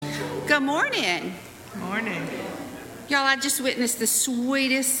Good morning. Morning. Y'all, I just witnessed the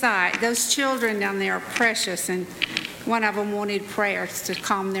sweetest sight. Those children down there are precious, and one of them wanted prayers to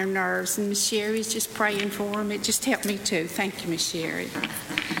calm their nerves, and Miss Sherry's just praying for them. It just helped me too. Thank you, Miss Sherry.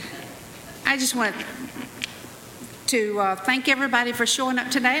 I just want to thank everybody for showing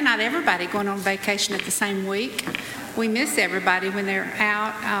up today. Not everybody going on vacation at the same week. We miss everybody when they're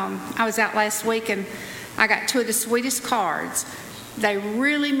out. I was out last week, and I got two of the sweetest cards. They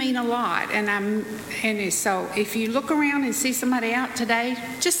really mean a lot, so if you look around and see somebody out today,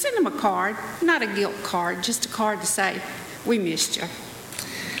 just send them a card, not a guilt card, just a card to say, we missed you.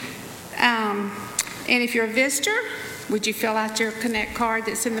 And if you're a visitor, would you fill out your Connect card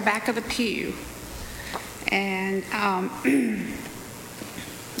that's in the back of the pew? And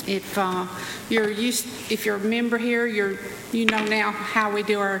if you're a member here, you know now how we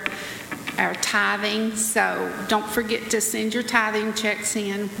do our tithing, so don't forget to send your tithing checks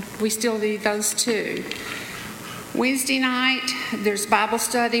in. We still need those too. Wednesday night, there's Bible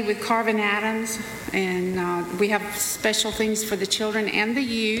study with Carvin Adams, and we have special things for the children and the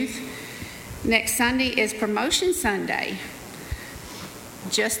youth. Next Sunday is Promotion Sunday.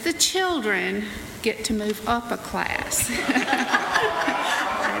 Just the children get to move up a class.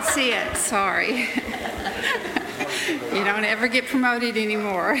 That's it, sorry. You don't ever get promoted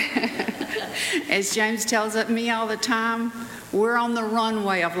anymore. As James tells me all the time, we're on the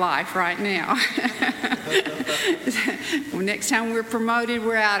runway of life right now. Well, next time we're promoted,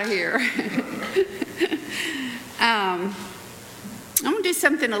 we're out of here. I'm going to do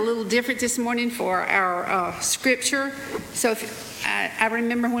something a little different this morning for our scripture. So I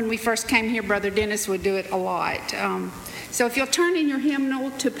remember when we first came here, Brother Dennis would do it a lot. So if you'll turn in your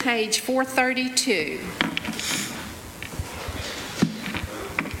hymnal to page 432.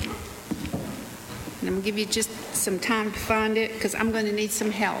 And I'm going to give you just some time to find it because I'm going to need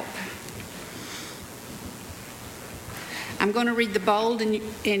some help. I'm going to read the bold, and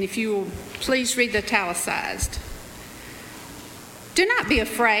if you will please read the italicized. Do not be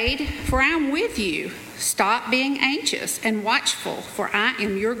afraid, for I am with you. Stop being anxious and watchful, for I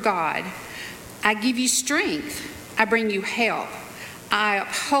am your God. I give you strength. I bring you help. I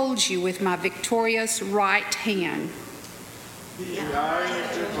uphold you with my victorious right hand. The eye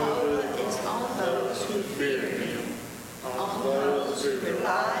of Jehovah is on those who fear him, on those who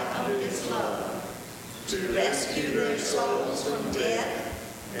rely on his love, to rescue their souls from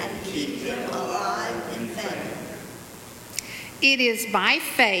death and keep them alive in faith. It is by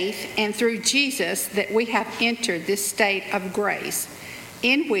faith and through Jesus that we have entered this state of grace,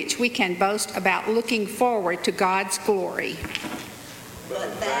 in which we can boast about looking forward to God's glory.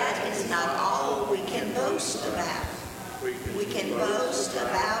 But that is not all we can boast about. We can boast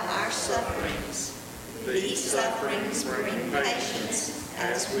about our sufferings. These sufferings bring patience,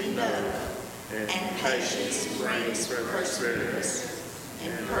 as we know, and patience brings perseverance,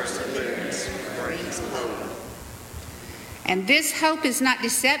 and perseverance brings hope. And this hope is not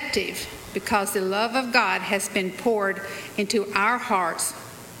deceptive, because the love of God has been poured into our hearts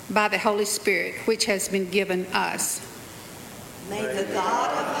by the Holy Spirit, which has been given us. May the God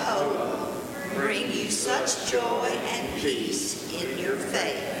of hope bring you such joy and peace in your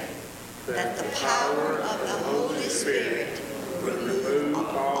faith that the power of the Holy Spirit remove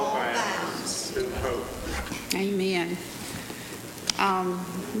all bounds through hope. Amen.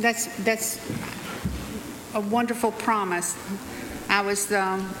 That's a wonderful promise.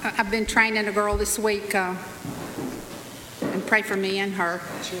 I've been training a girl this week, and pray for me and her,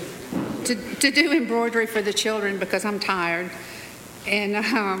 to do embroidery for the children because I'm tired. And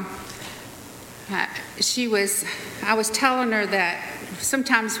I was telling her that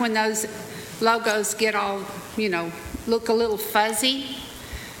sometimes when those logos get all, look a little fuzzy,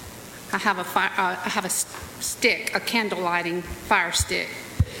 I have a stick, a candle lighting fire stick.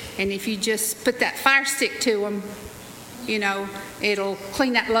 And if you just put that fire stick to them, it'll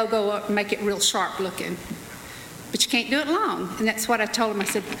clean that logo up and make it real sharp looking. But you can't do it long. And that's what I told him. I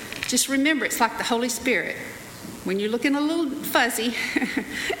said, just remember, it's like the Holy Spirit. When you're looking a little fuzzy,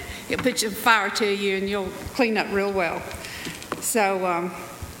 it'll put your fire to you and you'll clean up real well. So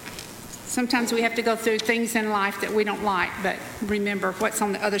sometimes we have to go through things in life that we don't like, but remember, what's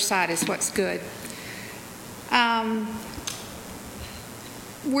on the other side is what's good.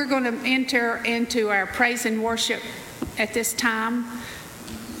 We're going to enter into our praise and worship at this time.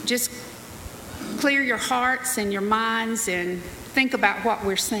 Just clear your hearts and your minds and think about what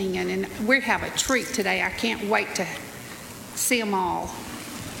we're singing. And we have a treat today. I can't wait to see them all.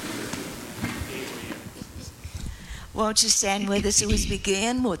 Won't you stand with us as we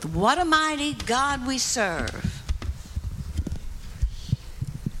begin with What a Mighty God We Serve.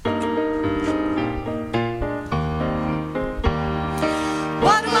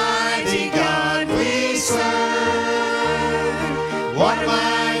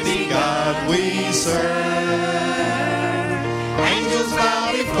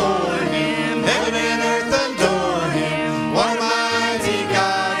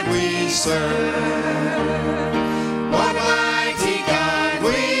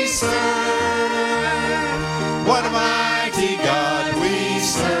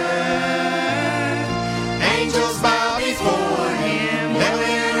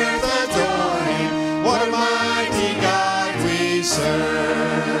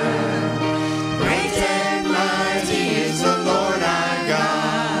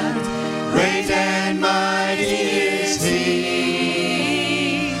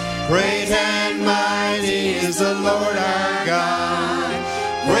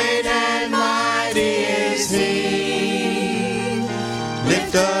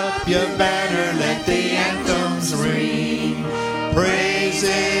 up your banner, let the anthems ring.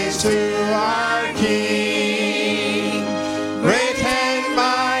 Praises to our King. Great and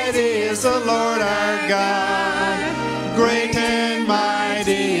mighty is the Lord our God. Great and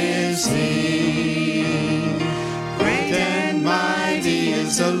mighty is He. Great and mighty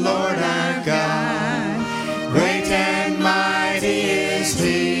is the Lord our God. Great and mighty is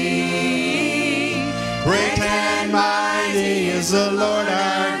He. Great and mighty is the Lord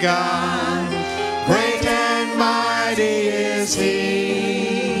our God. Great and mighty is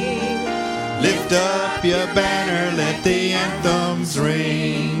He. Lift up your banner, let the anthems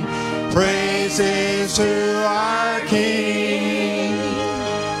ring. Praises to our King.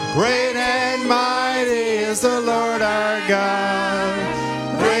 Great and mighty is the Lord our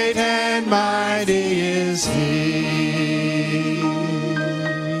God. Great and mighty is He.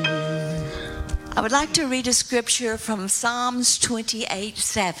 I would like to read a scripture from Psalms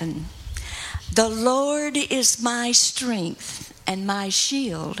 28:7. The Lord is my strength and my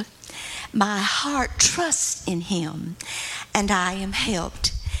shield. My heart trusts in Him, and I am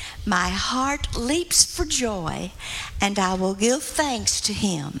helped. My heart leaps for joy, and I will give thanks to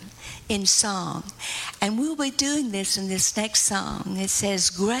Him in song. And we'll be doing this in this next song. It says,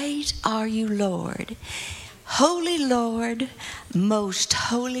 Great are you, Lord. Holy Lord, most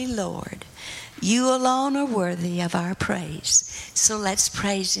holy Lord. You alone are worthy of our praise. So let's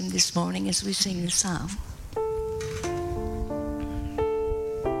praise Him this morning as we sing the song.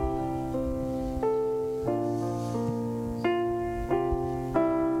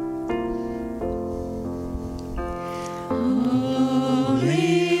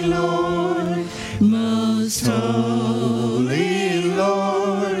 Holy Lord, most holy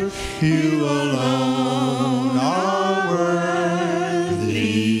Lord, you alone are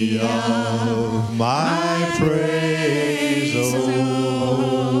worthy of my praise.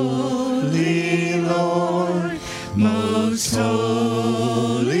 Holy Lord, most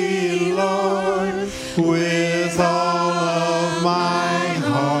holy Lord, with all of my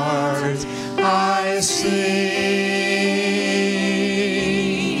heart I sing.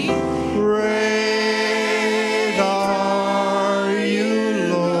 Great are you,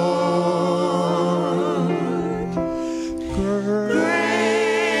 Lord.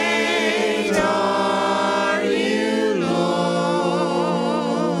 Great are you, Lord.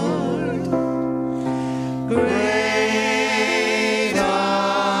 Great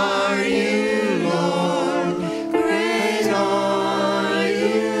are you, Lord. Great are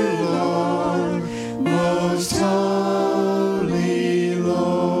you, Lord. Most holy Lord.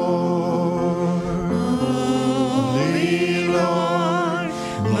 Holy Lord.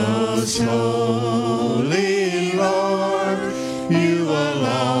 Most holy Lord. You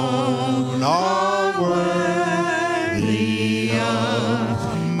alone are worthy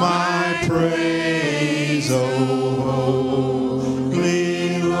of my praise. Oh,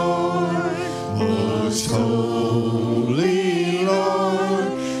 holy Lord, most holy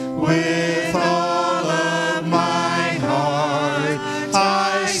Lord, with all of my heart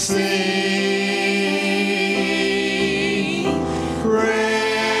I sing.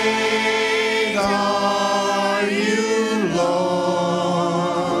 Great are you,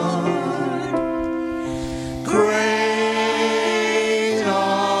 Lord. Great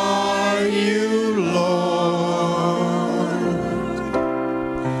are you, Lord.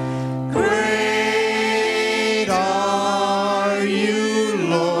 Great are you,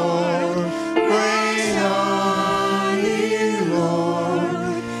 Lord. Great are you,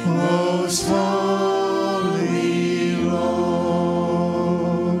 Lord. Most holy Lord.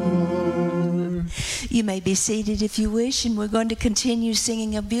 You may be seated if you wish, and we're going to continue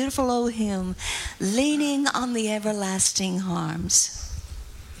singing a beautiful old hymn, Leaning on the Everlasting Arms.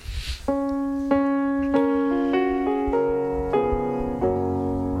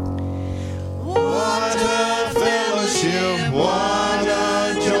 What a fellowship, what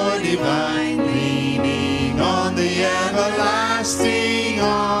a joy divine, leaning on the everlasting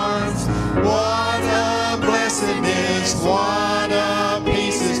arms. What a blessedness, what a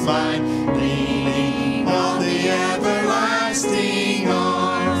peace is mine, leaning on the everlasting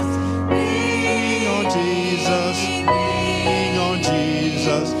arms. Leaning on Jesus, leaning on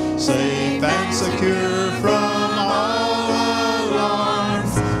Jesus, safe and secure from all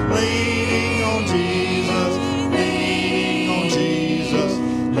alarms. Leaning on Jesus, leaning on Jesus,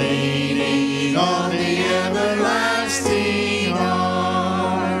 leaning on the everlasting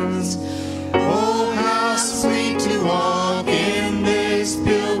arms. Oh, how sweet to walk in this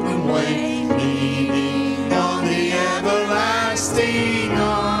pilgrim way, leaning on the everlasting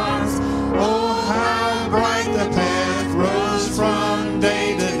arms. Oh, how bright the path rose from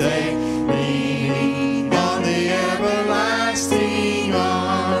day to day,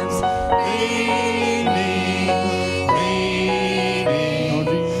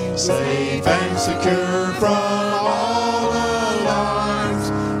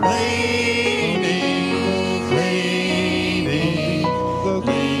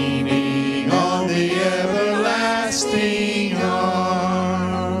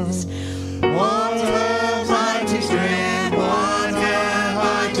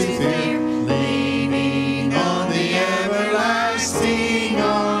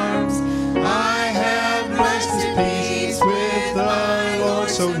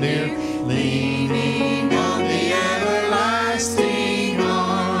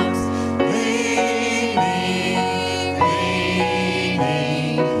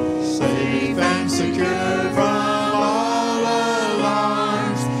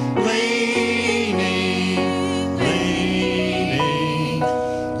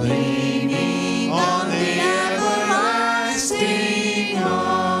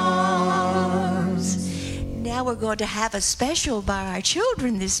 going to have a special by our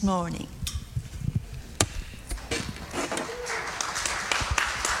children this morning.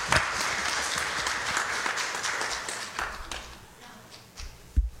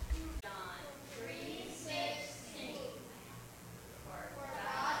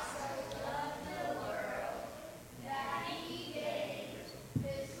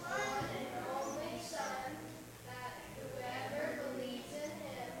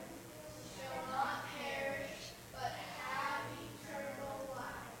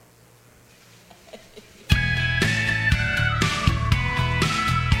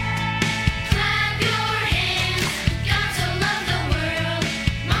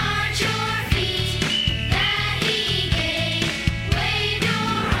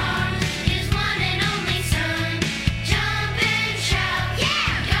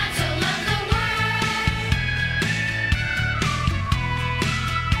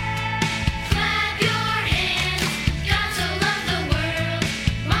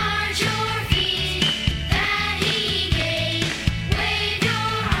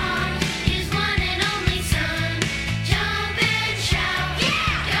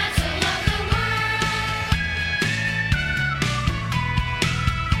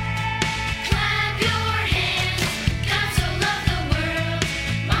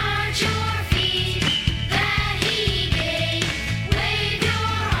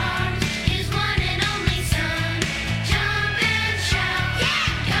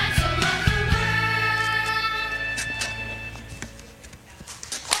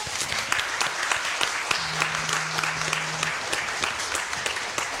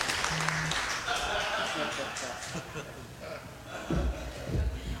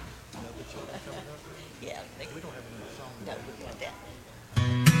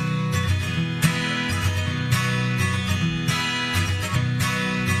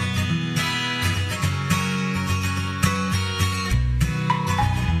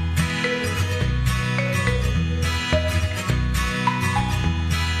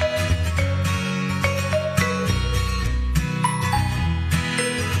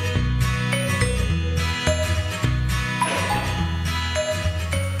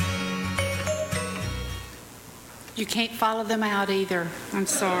 You can't follow them out either. I'm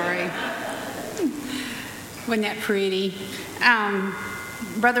sorry. Wasn't that pretty?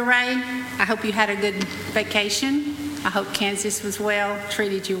 Brother Ray, I hope you had a good vacation. I hope Kansas was well,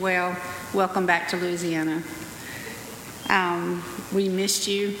 treated you well. Welcome back to Louisiana. We missed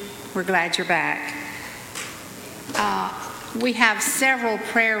you. We're glad you're back. We have several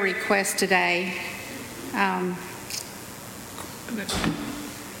prayer requests today.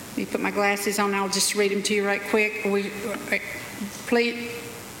 Let me put my glasses on. I'll just read them to you right quick.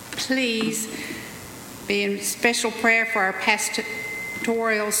 Please be in special prayer for our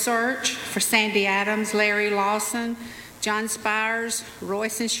pastoral search for Sandy Adams, Larry Lawson, John Spires,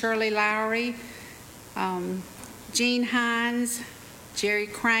 Royce and Shirley Lowry, Jean Hines, Jerry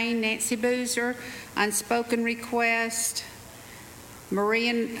Crane, Nancy Boozer, unspoken request, Marie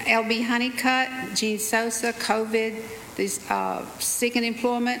and L.B. Honeycutt, Jean Sosa, COVID, these sick and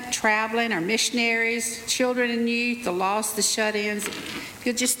employment, traveling, our missionaries, children and youth, the lost, the shut-ins. If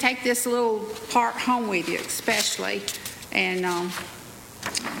you'll just take this little part home with you, especially, and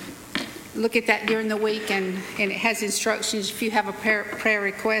look at that during the week, and it has instructions if you have a prayer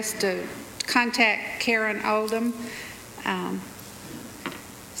request to contact Karen Oldham.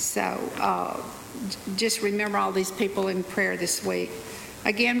 Just remember all these people in prayer this week.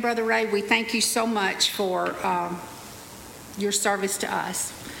 Again, Brother Ray, we thank you so much for your service to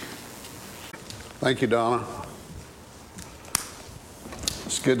us. Thank you, Donna.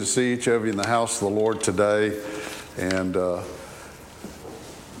 It's good to see each of you in the house of the Lord today. And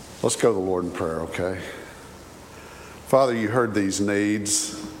let's go to the Lord in prayer, okay? Father, you heard these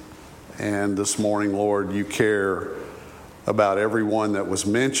needs. And this morning, Lord, you care about everyone that was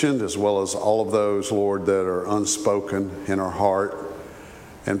mentioned, as well as all of those, Lord, that are unspoken in our heart.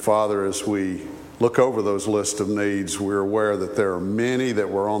 And Father, as we look over those lists of needs, we're aware that there are many that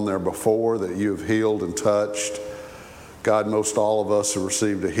were on there before that you have healed and touched. God, most all of us have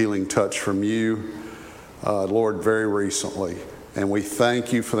received a healing touch from you, Lord, very recently. And we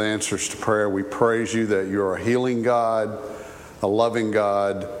thank you for the answers to prayer. We praise you that you're a healing God, a loving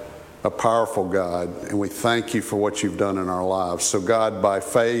God, a powerful God. And we thank you for what you've done in our lives. So God, by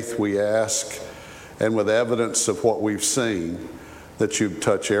faith we ask, and with evidence of what we've seen, that you'd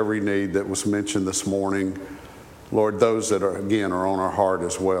touch every need that was mentioned this morning. Lord, those that are on our heart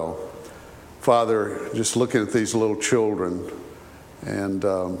as well. Father, just looking at these little children and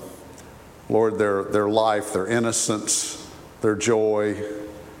Lord, their life, their innocence, their joy,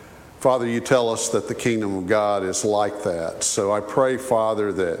 Father, you tell us that the kingdom of God is like that. So I pray,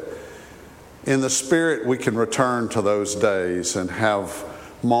 Father, that in the Spirit we can return to those days and have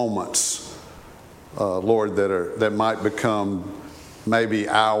moments, Lord, that might become maybe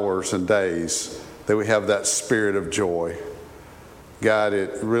hours and days, that we have that spirit of joy. God,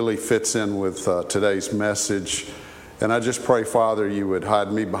 it really fits in with today's message. And I just pray, Father, you would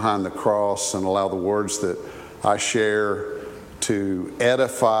hide me behind the cross and allow the words that I share to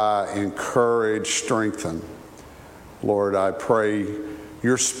edify, encourage, strengthen. Lord, I pray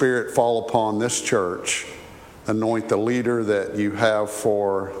your Spirit fall upon this church. Anoint the leader that you have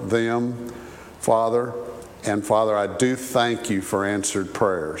for them, Father. And Father, I do thank you for answered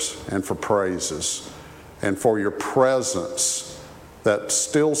prayers and for praises and for your presence, that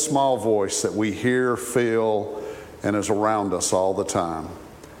still small voice that we hear, feel, and is around us all the time.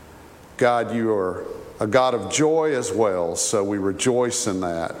 God, you are a God of joy as well, so we rejoice in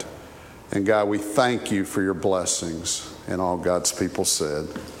that. And God, we thank you for your blessings. And all God's people said,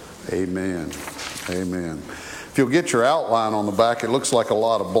 amen. Amen. If you'll get your outline on the back, it looks like a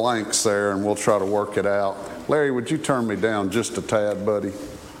lot of blanks there, and we'll try to work it out. Larry, would you turn me down just a tad, buddy?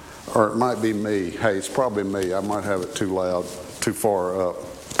 Or it might be me. Hey, it's probably me. I might have it too loud, too far up.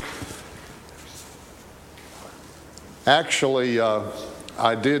 Actually,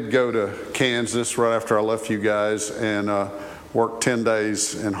 I did go to Kansas right after I left you guys and worked 10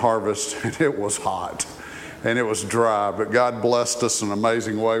 days in harvest, and it was hot and it was dry, but God blessed us in an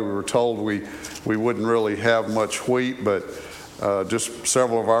amazing way. We were told we wouldn't really have much wheat, but just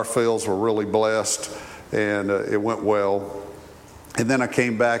several of our fields were really blessed, and it went well. And then I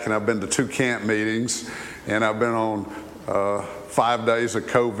came back, and I've been to 2 camp meetings, and I've been on 5 days of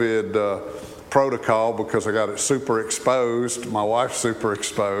COVID protocol because I got it super exposed. My wife's super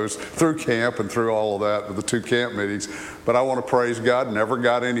exposed through camp and through all of that with the 2 camp meetings. But I want to praise God, never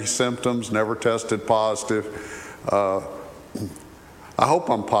got any symptoms, never tested positive. I hope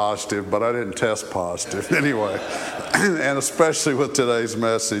I'm positive, but I didn't test positive anyway, and especially with today's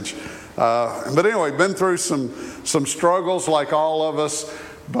message. But anyway, been through some struggles like all of us,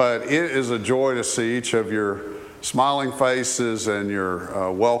 but it is a joy to see each of your smiling faces and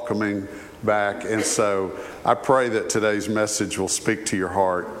your welcoming back. And so I pray that today's message will speak to your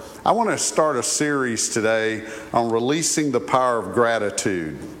heart. I want to start a series today on releasing the power of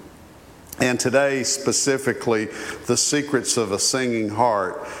gratitude. And today specifically, the secrets of a singing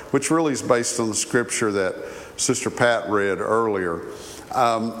heart, which really is based on the scripture that Sister Pat read earlier.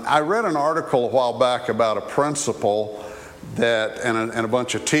 I read an article a while back about a principal and a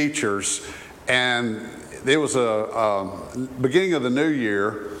bunch of teachers, and it was a beginning of the new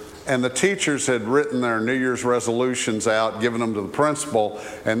year, and the teachers had written their New Year's resolutions out, given them to the principal,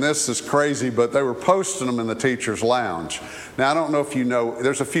 and this is crazy, but they were posting them in the teacher's lounge. Now, I don't know if you know,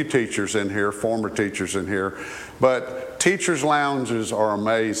 there's a few teachers in here, former teachers in here, but teachers' lounges are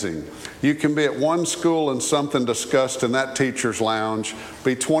amazing. You can be at one school and something discussed in that teacher's lounge,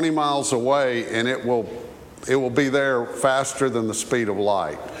 be 20 miles away, and it will be there faster than the speed of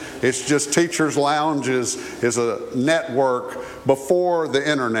light. It's just teachers' lounges is a network. Before the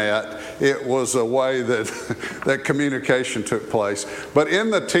internet, it was a way that communication took place. But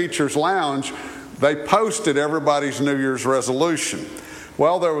in the teacher's lounge, they posted everybody's New Year's resolution.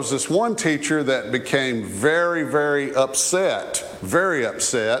 Well, there was this one teacher that became very, very upset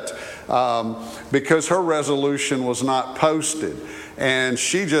because her resolution was not posted. And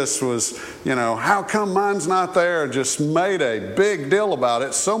she just was, how come mine's not there? Just made a big deal about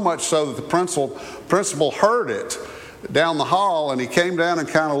it, so much so that the principal heard it down the hall, and he came down and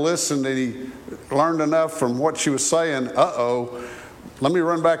kind of listened, and he learned enough from what she was saying. Let me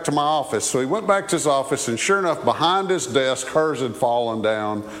run back to my office. So he went back to his office, and sure enough, behind his desk, hers had fallen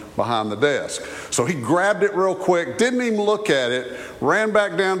down behind the desk. So he grabbed it real quick, didn't even look at it, ran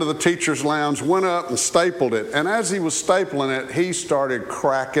back down to the teacher's lounge, went up and stapled it. And as he was stapling it, he started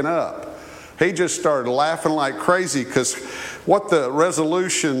cracking up. He just started laughing like crazy, because what the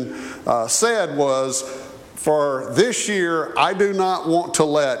resolution said was, for this year, I do not want to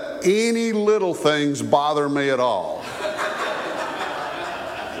let any little things bother me at all.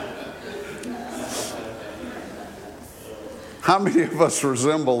 How many of us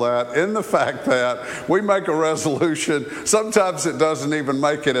resemble that in the fact that we make a resolution, sometimes it doesn't even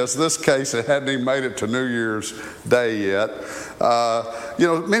make it, as this case, it hadn't even made it to New Year's Day yet.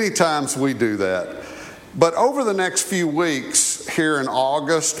 Many times we do that. But over the next few weeks, here in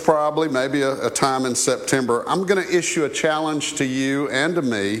August probably, maybe a time in September, I'm going to issue a challenge to you and to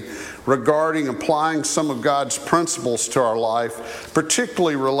me regarding applying some of God's principles to our life,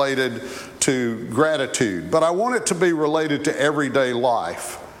 particularly related to gratitude. But I want it to be related to everyday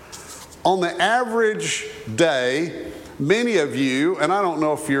life. On the average day, many of you, and I don't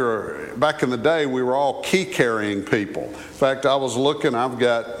know if you're, back in the day, we were all key carrying people. In fact, I was looking, I've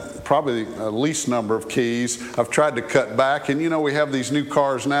got probably the least number of keys. I've tried to cut back, and we have these new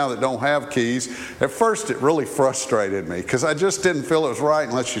cars now that don't have keys. At first it really frustrated me because I just didn't feel it was right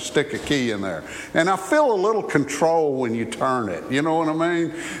unless you stick a key in there. And I feel a little control when you turn it, you know what I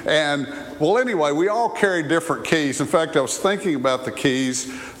mean? And well, anyway, we all carry different keys. In fact, I was thinking about the keys.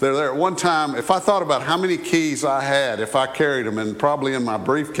 They're there. At one time, if I thought about how many keys I had, if I carried them, and probably in my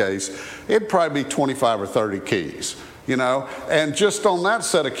briefcase, it'd probably be 25 or 30 keys. And just on that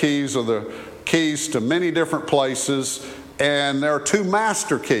set of keys are the keys to many different places, and there are 2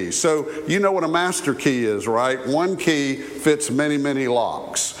 master keys. So you know what a master key is, right? One key fits many, many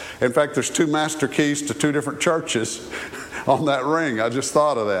locks. In fact, there's 2 master keys to 2 different churches on that ring. I just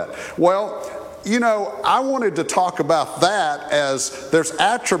thought of that. Well, I wanted to talk about that as there's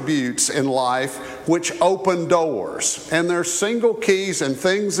attributes in life which open doors. And there's single keys and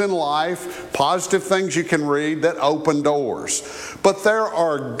things in life, positive things you can read that open doors. But there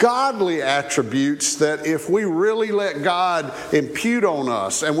are godly attributes that if we really let God impute on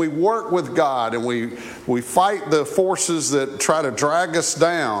us and we work with God and we fight the forces that try to drag us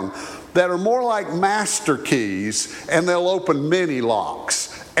down, that are more like master keys, and they'll open many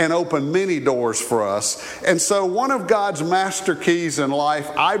locks and open many doors for us. And so one of God's master keys in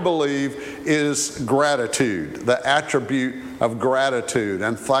life, I believe, is gratitude, the attribute of gratitude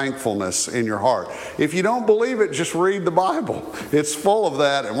and thankfulness in your heart. If you don't believe it, just read the Bible. It's full of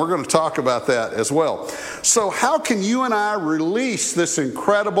that, and we're going to talk about that as well. So how can you and I release this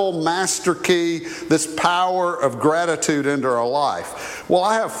incredible master key, this power of gratitude into our life? Well,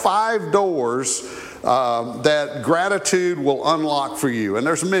 I have 5 doors that gratitude will unlock for you, and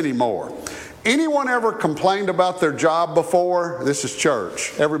there's many more. Anyone ever complained about their job before? This is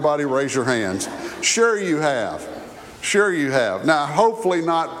church. Everybody raise your hands. Sure you have. Sure you have. Now, hopefully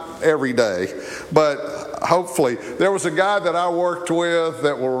not every day, but hopefully. There was a guy that I worked with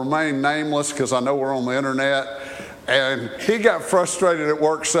that will remain nameless because I know we're on the internet. And he got frustrated at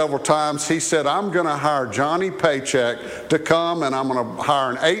work several times. He said, I'm going to hire Johnny Paycheck to come, and I'm going to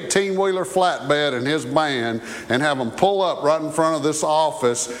hire an 18-wheeler flatbed and his band and have them pull up right in front of this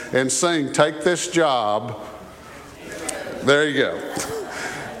office and sing, "Take This Job." There you go.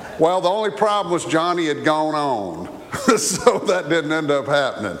 Well, the only problem was Johnny had gone on. So that didn't end up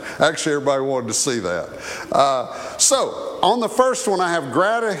happening. Actually, everybody wanted to see that. So on the first one, I have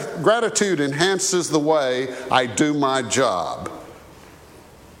gratitude enhances the way I do my job.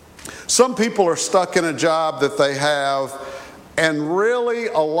 Some people are stuck in a job that they have, and really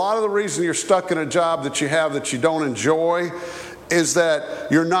a lot of the reason you're stuck in a job that you have that you don't enjoy is that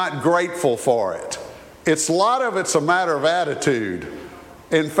you're not grateful for it. A lot of it's a matter of attitude.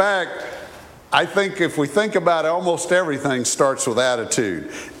 In fact, I think if we think about it, almost everything starts with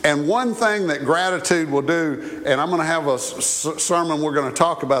attitude. And one thing that gratitude will do, and I'm going to have a sermon, we're going to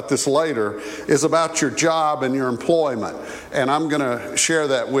talk about this later, is about your job and your employment. And I'm going to share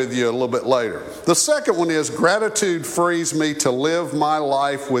that with you a little bit later. The second one is gratitude frees me to live my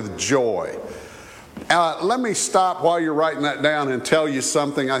life with joy. Let me stop while you're writing that down and tell you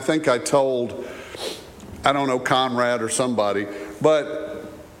something I think I told, I don't know, Conrad or somebody, but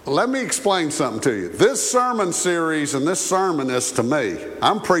let me explain something to you. This sermon series and this sermon is to me.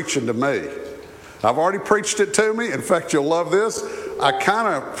 I'm preaching to me. I've already preached it to me. In fact, you'll love this. I kind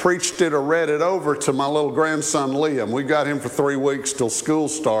of preached it or read it over to my little grandson, Liam. We got him for 3 weeks till school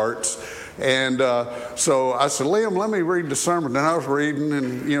starts. And so I said, Liam, let me read the sermon. And I was reading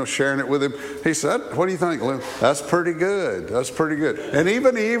and, sharing it with him. He said, what do you think, Liam? That's pretty good. That's pretty good. And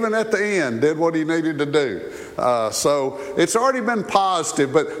even at the end, did what he needed to do. So it's already been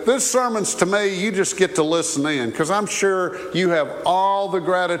positive. But this sermon's to me, you just get to listen in. Because I'm sure you have all the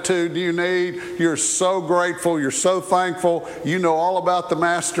gratitude you need. You're so grateful. You're so thankful. You know all about the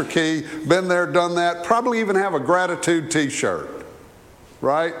master key. Been there, done that. Probably even have a gratitude t-shirt.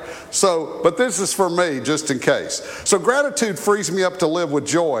 Right? So, but this is for me, just in case. So gratitude frees me up to live with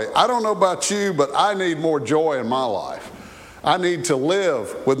joy. I don't know about you, but I need more joy in my life. I need to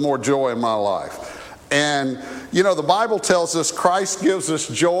live with more joy in my life. And, the Bible tells us Christ gives us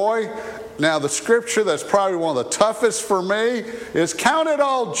joy. Now, the scripture that's probably one of the toughest for me is count it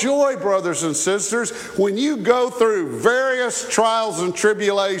all joy, brothers and sisters, when you go through various trials and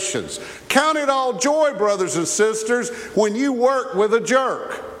tribulations. Count it all joy, brothers and sisters, when you work with a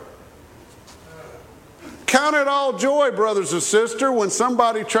jerk. Count it all joy, brothers and sisters, when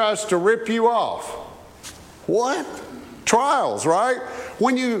somebody tries to rip you off. What? Trials, right?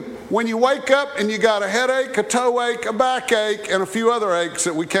 When you wake up and you got a headache, a toe ache, a backache, and a few other aches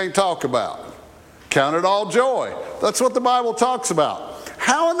that we can't talk about. Count it all joy. That's what the Bible talks about.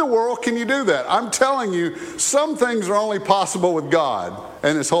 How in the world can you do that? I'm telling you, some things are only possible with God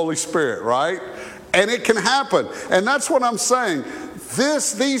and His Holy Spirit, right? And it can happen. And that's what I'm saying.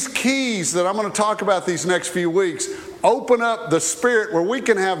 These keys that I'm going to talk about these next few weeks open up the spirit where we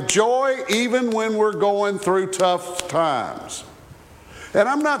can have joy even when we're going through tough times. And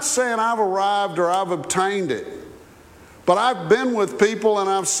I'm not saying I've arrived or I've obtained it. But I've been with people and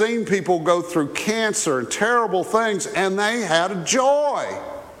I've seen people go through cancer and terrible things, and they had a joy.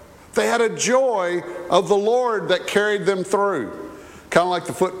 They had a joy of the Lord that carried them through. Kind of like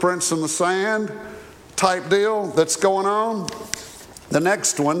the footprints in the sand type deal that's going on. The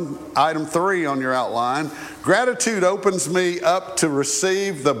next one, item 3 on your outline, gratitude opens me up to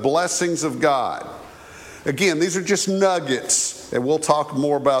receive the blessings of God. Again, these are just nuggets, and we'll talk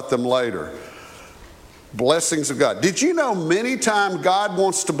more about them later. Blessings of God. Did you know many times God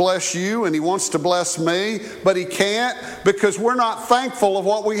wants to bless you and He wants to bless me, but He can't because we're not thankful of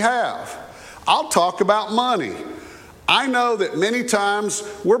what we have? I'll talk about money. I know that many times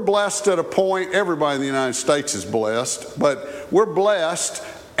we're blessed at a point, everybody in the United States is blessed, but we're blessed,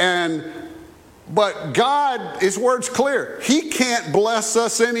 but God, His word's clear. He can't bless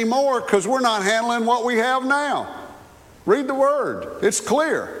us anymore because we're not handling what we have now. Read the word. It's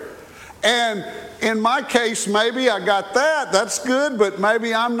clear. And in my case, maybe I got that. That's good, but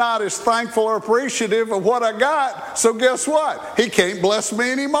maybe I'm not as thankful or appreciative of what I got. So guess what? He can't bless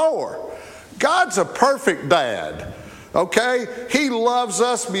me anymore. God's a perfect dad. Okay? He loves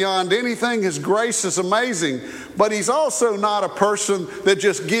us beyond anything. His grace is amazing. But He's also not a person that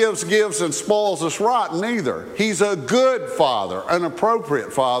just gives, and spoils us rotten either. He's a good father, an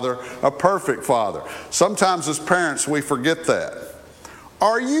appropriate father, a perfect father. Sometimes as parents, we forget that.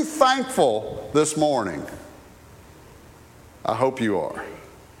 Are you thankful this morning? I hope you are.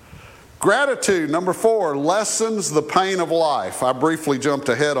 Gratitude, number 4, lessens the pain of life. I briefly jumped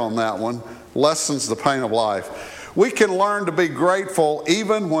ahead on that one. Lessens the pain of life. We can learn to be grateful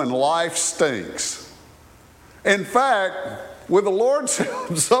even when life stinks. In fact, with the Lord's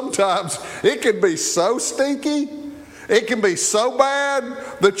help, sometimes it can be so stinky, it can be so bad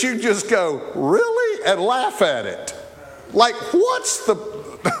that you just go, really? And laugh at it. Like, what's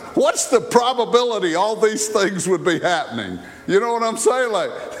the probability all these things would be happening? You know what I'm saying?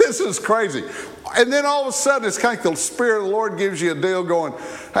 Like, this is crazy. And then all of a sudden, it's kind of like the Spirit of the Lord gives you a deal going,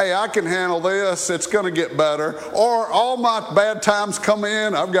 hey, I can handle this. It's going to get better. Or all my bad times come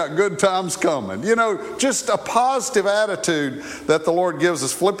in. I've got good times coming. You know, just a positive attitude that the Lord gives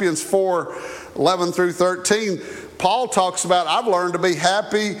us. Philippians 4:11 through 13. Paul talks about, I've learned to be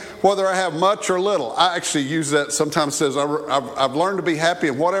happy whether I have much or little. I actually use that sometimes. Says I've learned to be happy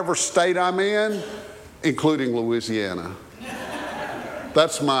in whatever state I'm in, including Louisiana.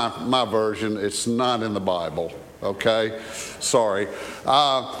 That's my version. It's not in the Bible, okay? Sorry.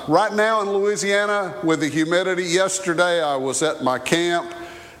 Right now in Louisiana, with the humidity, yesterday I was at my camp,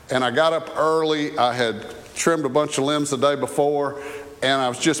 and I got up early. I had trimmed a bunch of limbs the day before, and I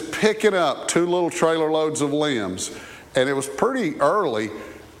was just picking up 2 little trailer loads of limbs. And it was pretty early.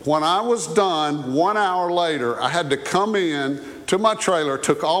 When I was done, 1 hour later, I had to come in to my trailer,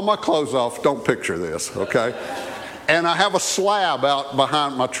 took all my clothes off. Don't picture this, okay? And I have a slab out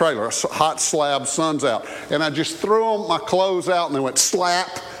behind my trailer, a hot slab, sun's out. And I just threw my clothes out and they went slap.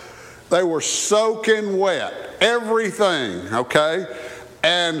 They were soaking wet, everything, okay?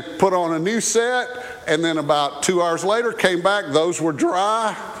 And put on a new set. And then about 2 hours later, came back, those were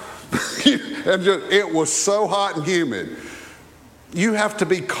dry. And it was so hot and humid. You have to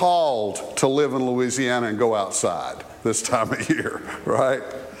be called to live in Louisiana and go outside this time of year, right?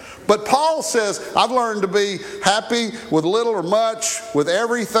 But Paul says, I've learned to be happy with little or much, with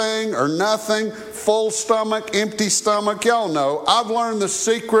everything or nothing, full stomach, empty stomach. Y'all know, I've learned the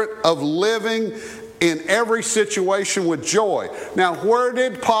secret of living in every situation with joy. Now, where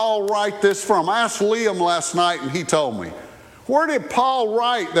did Paul write this from? I asked Liam last night and he told me. Where did Paul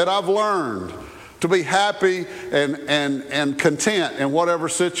write that I've learned to be happy and content in whatever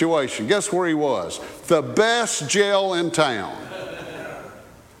situation? Guess where he was? The best jail in town.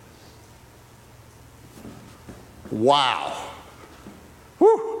 Wow.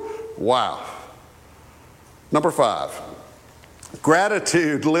 Whew. Wow. Number 5.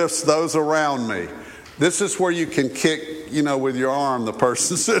 Gratitude lifts those around me. This is where you can kick, with your arm the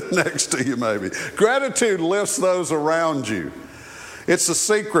person sitting next to you maybe. Gratitude lifts those around you. It's a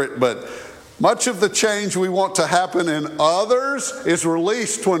secret, but much of the change we want to happen in others is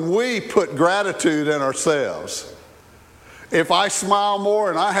released when we put gratitude in ourselves. If I smile more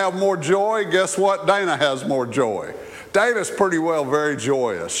and I have more joy, guess what? Dana has more joy. Dana's pretty well very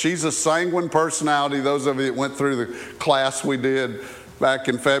joyous. She's a sanguine personality. Those of you that went through the class we did back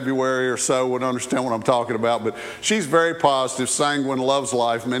in February or so would understand what I'm talking about. But she's very positive, sanguine, loves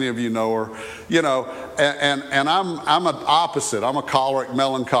life. Many of you know her. You know, and I'm an opposite. I'm a choleric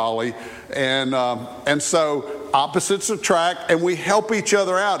melancholy. And so opposites attract, and we help each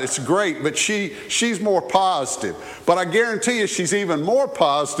other out. It's great, but she's more positive. But I guarantee you she's even more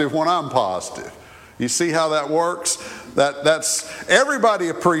positive when I'm positive. You see how that works? That's everybody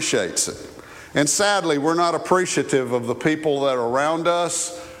appreciates it. And sadly, we're not appreciative of the people that are around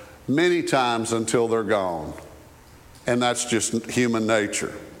us many times until they're gone. And that's just human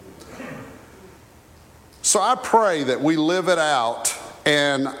nature. So I pray that we live it out.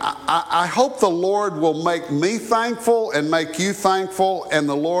 And I hope the Lord will make me thankful and make you thankful, and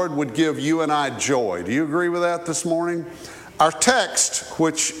the Lord would give you and I joy. Do you agree with that this morning? Our text,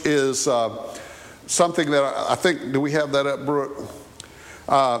 which is something that I think, do we have that up, Brooke?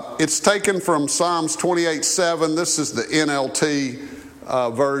 It's taken from Psalms 28:7. This is the NLT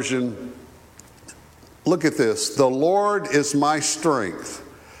version. Look at this. The Lord is my strength,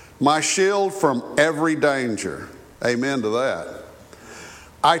 my shield from every danger. Amen to that.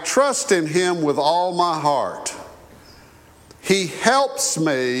 I trust in him with all my heart. He helps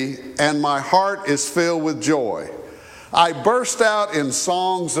me, and my heart is filled with joy. I burst out in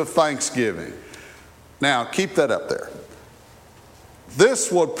songs of thanksgiving. Now, keep that up there.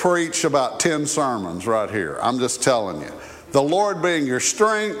 This would preach about 10 sermons right here. I'm just telling you. The Lord being your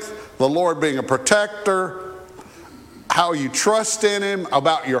strength, the Lord being a protector, how you trust in him,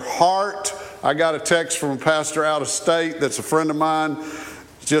 about your heart. I got a text from a pastor out of state that's a friend of mine,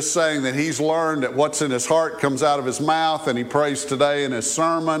 just saying that he's learned that what's in his heart comes out of his mouth, and he prays today in his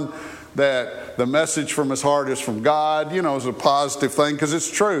sermon that the message from his heart is from God. You know, it's a positive thing, because it's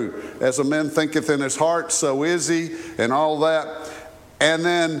true. As a man thinketh in his heart, so is he, and all that. And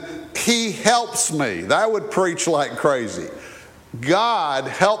then he helps me. That would preach like crazy. God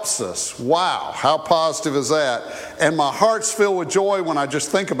helps us. Wow, how positive is that? And my heart's filled with joy when I just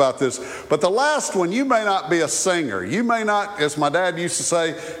think about this. But the last one, you may not be a singer. You may not, as my dad used to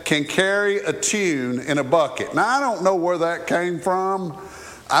say, can carry a tune in a bucket. Now, I don't know where that came from.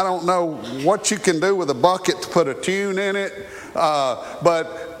 I don't know what you can do with a bucket to put a tune in it.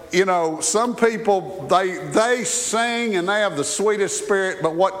 But, you know, some people, they sing and they have the sweetest spirit,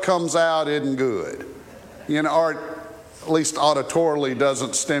 but what comes out isn't good. You know, or at least auditorily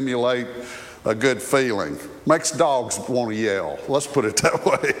doesn't stimulate a good feeling. Makes dogs want to yell. Let's put it that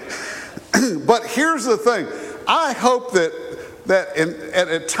way. But here's the thing. I hope that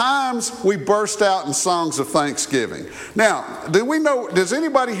at times we burst out in songs of thanksgiving. Now, does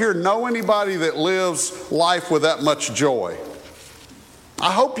anybody here know anybody that lives life with that much joy?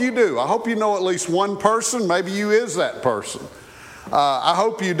 I hope you do. I hope you know at least one person. Maybe you is that person. I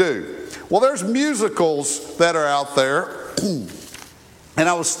hope you do. Well, there's musicals that are out there. And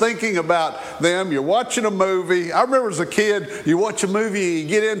I was thinking about them. You're watching a movie. I remember as a kid, you watch a movie, you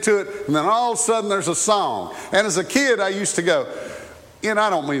get into it, and then all of a sudden there's a song. And as a kid, I used to go, and I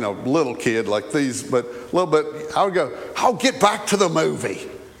don't mean a little kid like these, but a little bit, I would go, I'll get back to the movie.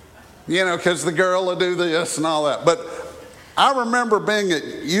 You know, because the girl will do this and all that. But I remember being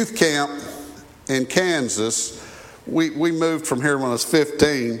at youth camp in Kansas. We moved from here when I was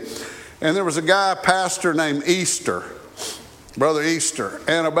 15. And there was a guy, pastor named Easter, Brother Easter.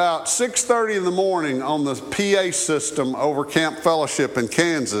 And about 6:30 in the morning on the PA system over Camp Fellowship in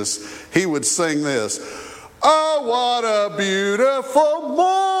Kansas, he would sing this. Oh, what a beautiful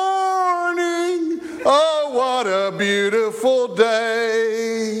morning. Oh, what a beautiful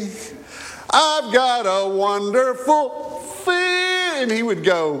day. I've got a wonderful feeling. And he would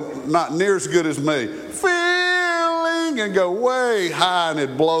go, not near as good as me, feeling, and go way high, and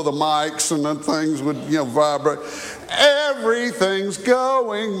it'd blow the mics, and then things would, vibrate. Everything's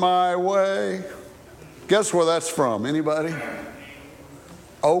going my way. Guess where that's from? Anybody?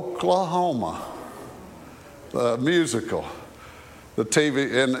 Oklahoma. The musical, the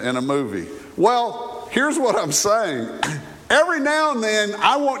TV in a movie. Well, here's what I'm saying. Every now and then,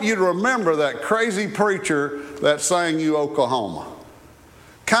 I want you to remember that crazy preacher that sang you Oklahoma.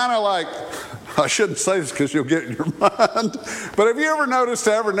 Kind of like, I shouldn't say this because you'll get it in your mind, but have you ever noticed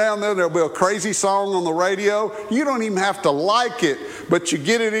every now and then there'll be a crazy song on the radio? You don't even have to like it, but you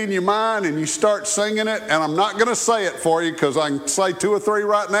get it in your mind and you start singing it, and I'm not going to say it for you because I can say 2 or 3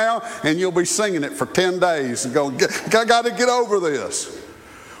 right now, and you'll be singing it for 10 days and going, I got to get over this.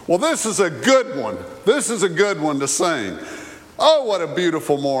 Well, this is a good one. This is a good one to sing. Oh, what a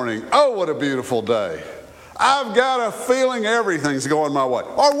beautiful morning. Oh, what a beautiful day. I've got a feeling everything's going my way.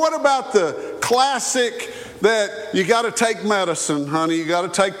 Or what about the classic that you got to take medicine, honey, you got to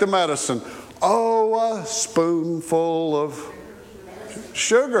take the medicine. Oh, a spoonful of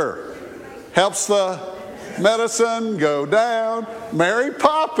sugar helps the medicine go down. Mary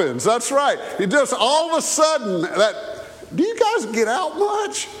Poppins, that's right. It just all of a sudden, do you guys get out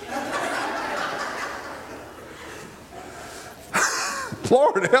much?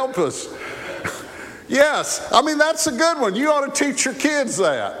 Lord help us. Yes, I mean, that's a good one. You ought to teach your kids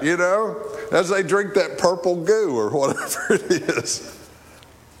that, you know, as they drink that purple goo or whatever it is.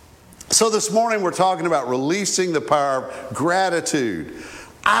 So this morning we're talking about releasing the power of gratitude.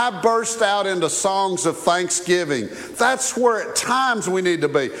 I burst out into songs of thanksgiving. That's where at times we need to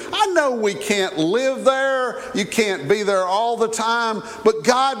be. I know we can't live there. You can't be there all the time. But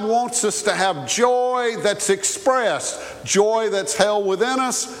God wants us to have joy that's expressed. Joy that's held within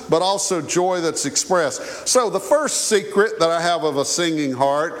us, but also joy that's expressed. So the first secret that I have of a singing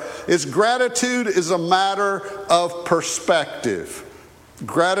heart is gratitude is a matter of perspective.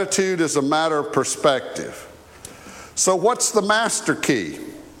 Gratitude is a matter of perspective. So what's the master key?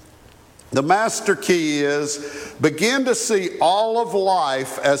 The master key is begin to see all of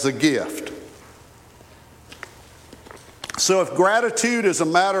life as a gift. So if gratitude is a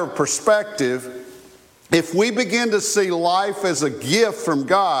matter of perspective, if we begin to see life as a gift from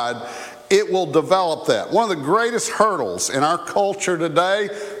God, it will develop that. One of the greatest hurdles in our culture today,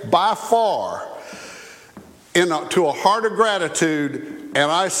 by far, to a heart of gratitude,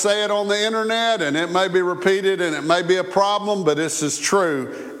 and I say it on the internet, and it may be repeated, and it may be a problem, but this is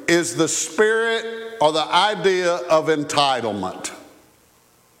true, is the spirit or the idea of entitlement.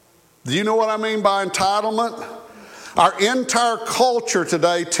 Do you know what I mean by entitlement? Our entire culture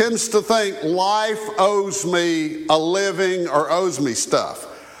today tends to think life owes me a living or owes me stuff.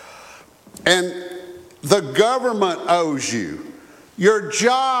 And the government owes you. Your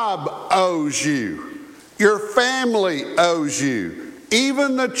job owes you. Your family owes you.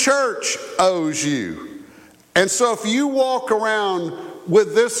 Even the church owes you. And so if you walk around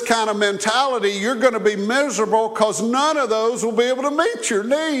with this kind of mentality, you're going to be miserable because none of those will be able to meet your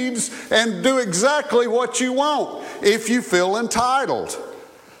needs and do exactly what you want if you feel entitled.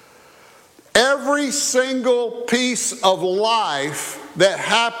 Every single piece of life that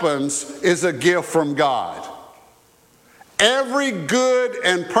happens is a gift from God. Every good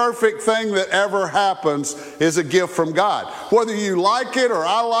and perfect thing that ever happens is a gift from God. Whether you like it or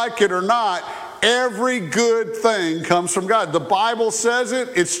I like it or not, every good thing comes from God. The Bible says it,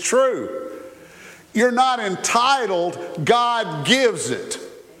 it's true. You're not entitled, God gives it.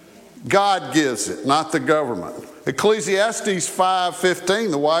 God gives it, not the government. Ecclesiastes 5:15,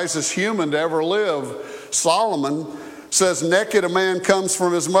 the wisest human to ever live, Solomon, says, naked a man comes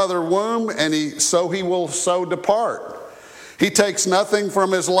from his mother's womb, and he will so depart. He takes nothing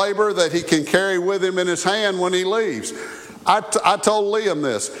from his labor that he can carry with him in his hand when he leaves. I told Liam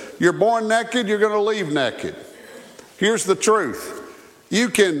this. You're born naked, you're going to leave naked. Here's the truth. You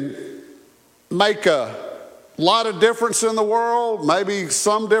can make a lot of difference in the world, maybe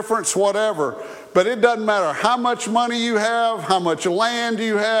some difference, whatever. But it doesn't matter how much money you have, how much land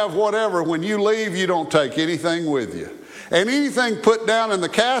you have, whatever. When you leave, you don't take anything with you. And anything put down in the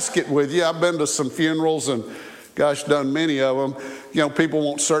casket with you, I've been to some funerals and, gosh, done many of them. You know, people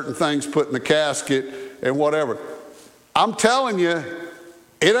want certain things put in the casket and whatever. I'm telling you,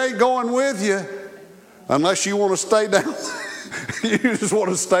 it ain't going with you unless you want to stay down. You just want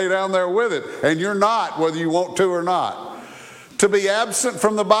to stay down there with it. And you're not, whether you want to or not. To be absent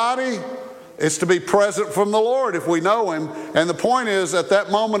from the body is to be present from the Lord if we know Him. And the point is, at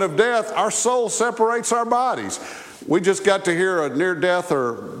that moment of death, our soul separates our bodies. We just got to hear a near-death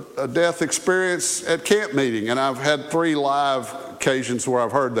or a death experience at camp meeting, and I've had 3 live occasions where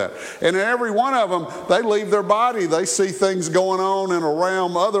I've heard that. And in every one of them, they leave their body. They see things going on in a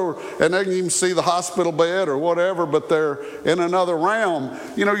realm and they can even see the hospital bed or whatever, but they're in another realm.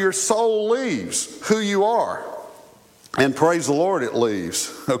 You know, your soul leaves who you are. And praise the Lord, it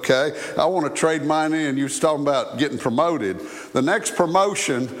leaves, okay? I want to trade mine in. You were talking about getting promoted. The next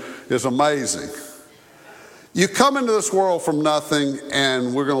promotion is amazing. You come into this world from nothing,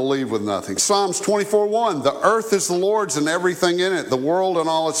 and we're going to leave with nothing. Psalms 24:1, the earth is the Lord's and everything in it. The world and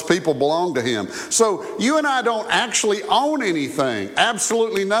all its people belong to Him. So you and I don't actually own anything,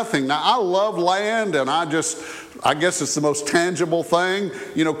 absolutely nothing. Now, I love land, and I just I guess it's the most tangible thing.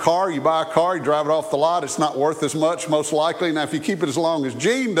 You know, car, you buy a car, you drive it off the lot, it's not worth as much most likely. Now if you keep it as long as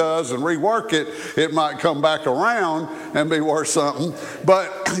Gene does and rework it, it might come back around and be worth something.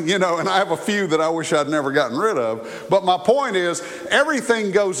 But, you know, and I have a few that I wish I'd never gotten rid of. But my point is,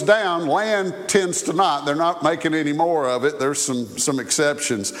 everything goes down, land tends to not. They're not making any more of it. There's some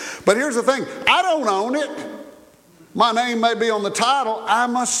exceptions. But here's the thing, I don't own it. My name may be on the title.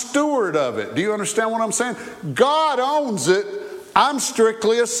 I'm a steward of it. Do you understand what I'm saying? God owns it. I'm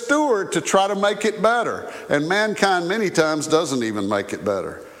strictly a steward to try to make it better. And mankind many times doesn't even make it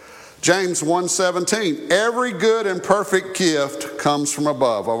better. James 1:17, every good and perfect gift comes from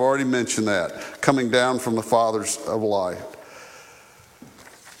above. I've already mentioned that. Coming down from the fathers of light.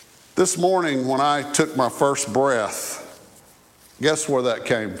 This morning when I took my first breath, guess where that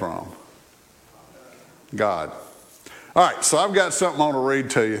came from? God. All right, so I've got something I want to read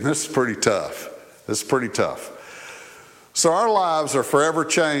to you, and this is pretty tough. So our lives are forever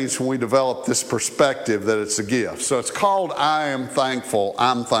changed when we develop this perspective that it's a gift. So it's called I am thankful,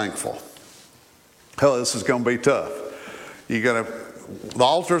 I'm thankful. Hell, this is going to be tough. The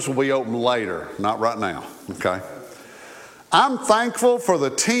altars will be open later, not right now, okay? I'm thankful for the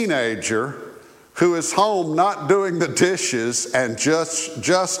teenager who is home not doing the dishes and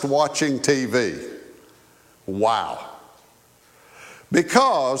just watching TV. Wow.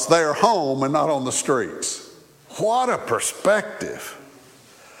 Because they are home and not on the streets. What a perspective.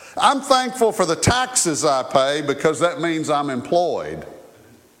 I'm thankful for the taxes I pay because that means I'm employed.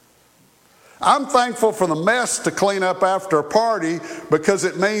 I'm thankful for the mess to clean up after a party because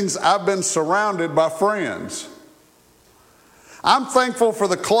it means I've been surrounded by friends. I'm thankful for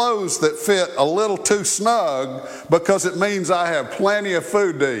the clothes that fit a little too snug because it means I have plenty of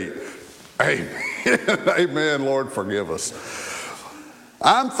food to eat. Amen. Amen, Lord, forgive us.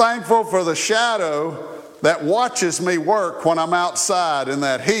 I'm thankful for the shadow that watches me work when I'm outside in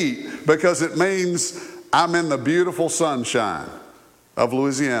that heat because it means I'm in the beautiful sunshine of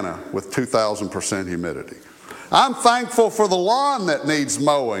Louisiana with 2,000% humidity. I'm thankful for the lawn that needs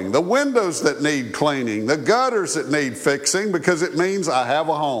mowing, the windows that need cleaning, the gutters that need fixing because it means I have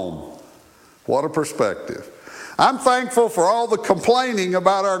a home. What a perspective. I'm thankful for all the complaining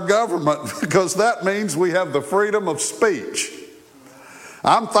about our government because that means we have the freedom of speech.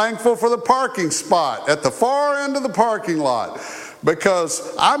 I'm thankful for the parking spot at the far end of the parking lot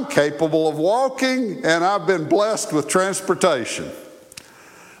because I'm capable of walking and I've been blessed with transportation.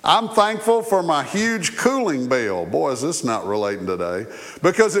 I'm thankful for my huge cooling bill. Boy, is this not relating today,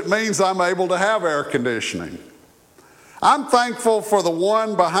 because it means I'm able to have air conditioning. I'm thankful for the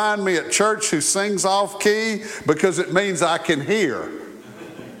one behind me at church who sings off key because it means I can hear.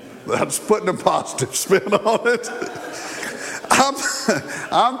 That's putting a positive spin on it.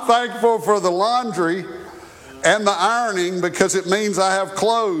 I'm thankful for the laundry and the ironing because it means I have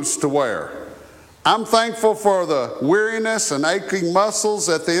clothes to wear. I'm thankful for the weariness and aching muscles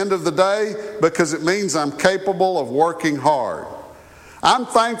at the end of the day because it means I'm capable of working hard. I'm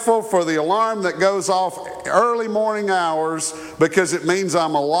thankful for the alarm that goes off early morning hours because it means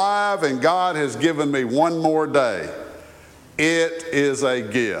I'm alive and God has given me one more day. It is a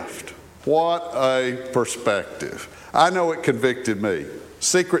gift. What a perspective. I know it convicted me.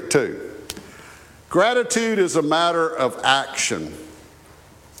 Secret 2. Gratitude is a matter of action.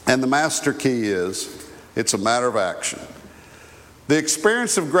 And the master key is, it's a matter of action. The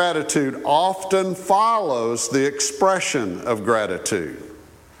experience of gratitude often follows the expression of gratitude.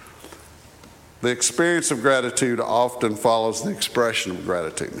 The experience of gratitude often follows the expression of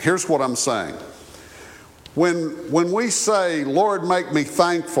gratitude. Here's what I'm saying. When we say, Lord, make me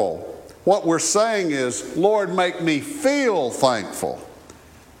thankful, what we're saying is, Lord, make me feel thankful.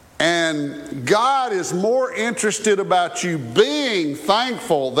 And God is more interested about you being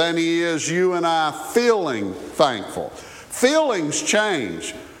thankful than He is you and I feeling thankful. Feelings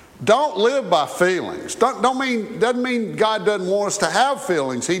change. Don't live by feelings. Doesn't mean God doesn't want us to have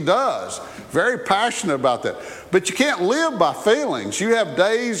feelings. He does. Very passionate about that. But you can't live by feelings. You have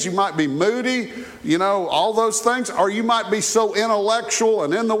days you might be moody, all those things, or you might be so intellectual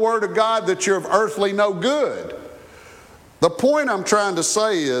and in the Word of God that you're of earthly no good. The point I'm trying to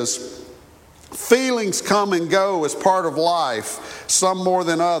say is feelings come and go as part of life, some more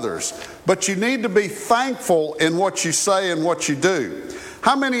than others. But you need to be thankful in what you say and what you do.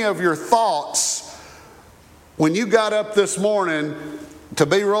 How many of your thoughts, when you got up this morning, to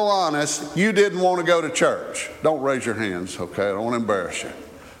be real honest, you didn't want to go to church? Don't raise your hands, okay? I don't want to embarrass you.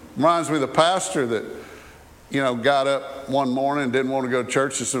 Reminds me of the pastor that got up one morning and didn't want to go to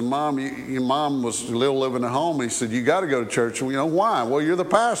church. He said, Mom, your mom was still living at home. He said, you got to go to church. Why? Well, you're the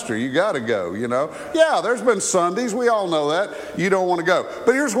pastor. You got to go, Yeah, there's been Sundays. We all know that. You don't want to go.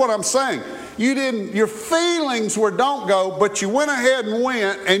 But here's what I'm saying. Your feelings were don't go, but you went ahead and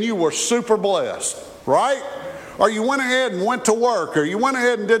went, and you were super blessed, right? Or you went ahead and went to work, or you went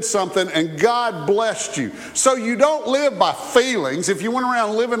ahead and did something, and God blessed you. So you don't live by feelings. If you went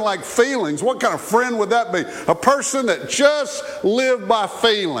around living like feelings, what kind of friend would that be? A person that just lived by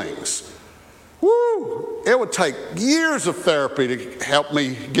feelings. Woo! It would take years of therapy to help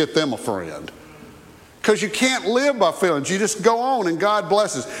me get them a friend. Because you can't live by feelings. You just go on and God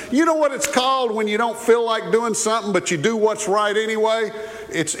blesses. You know what it's called when you don't feel like doing something, but you do what's right anyway?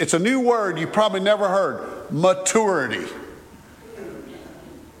 It's a new word you probably never heard. Maturity.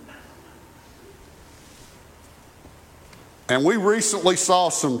 And we recently saw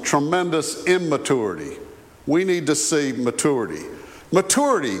some tremendous immaturity. We need to see maturity.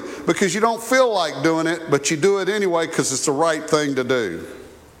 Maturity, because you don't feel like doing it, but you do it anyway because it's the right thing to do.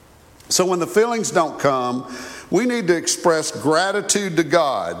 So when the feelings don't come, we need to express gratitude to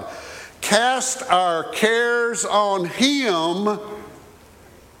God. Cast our cares on Him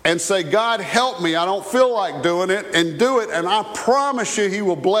and say, God, help me. I don't feel like doing it, and do it. And I promise you, He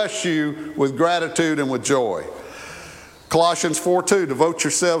will bless you with gratitude and with joy. Colossians 4:2, devote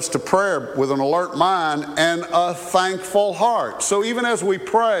yourselves to prayer with an alert mind and a thankful heart. So even as we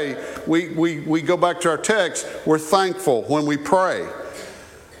pray, we go back to our text, we're thankful when we pray.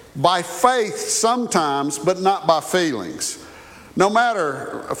 By faith sometimes, but not by feelings. No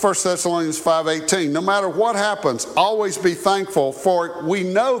matter, 1 Thessalonians 5:18, no matter what happens, always be thankful, for we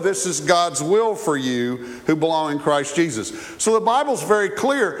know this is God's will for you who belong in Christ Jesus. So the Bible's very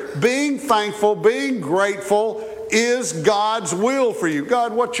clear. Being thankful, being grateful is God's will for you.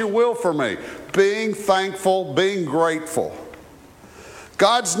 God, what's your will for me? Being thankful, being grateful.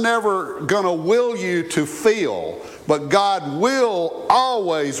 God's never going to will you to feel, but God will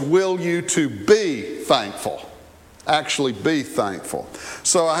always will you to be thankful. Actually be thankful.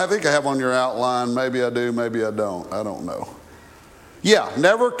 So I think I have on your outline, maybe I do, maybe I don't. I don't know. Yeah,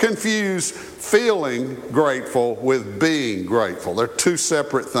 never confuse feeling grateful with being grateful. They're two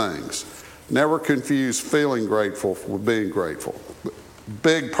separate things. Never confuse feeling grateful with being grateful.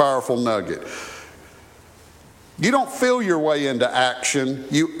 Big, powerful nugget. You don't feel your way into action.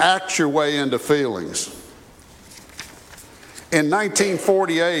 You act your way into feelings. In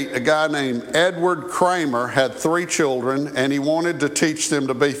 1948, a guy named Edward Kramer had 3 children, and he wanted to teach them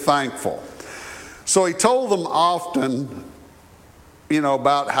to be thankful. So he told them often,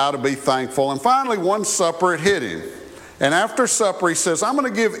 about how to be thankful. And finally, one supper, it hit him. And after supper, he says, I'm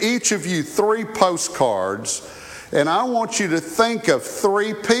going to give each of you 3 postcards, and I want you to think of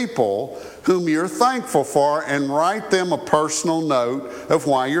 3 people whom you're thankful for and write them a personal note of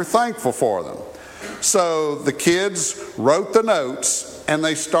why you're thankful for them. So the kids wrote the notes, and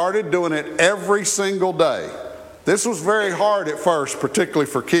they started doing it every single day. This was very hard at first, particularly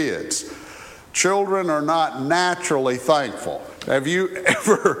for kids. Children are not naturally thankful. Have you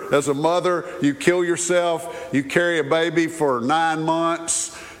ever, as a mother, you kill yourself, you carry a baby for 9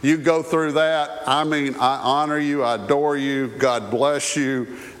 months, you go through that. I mean, I honor you, I adore you, God bless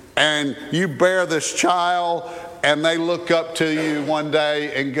you, and you bear this child, and they look up to you one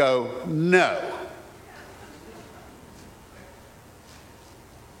day and go, no.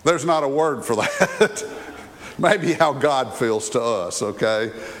 There's not a word for that. Maybe how God feels to us,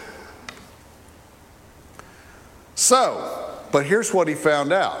 okay? So, but here's what he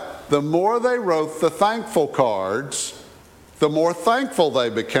found out. The more they wrote the thankful cards, the more thankful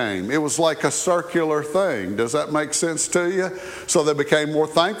they became. It was like a circular thing. Does that make sense to you? So they became more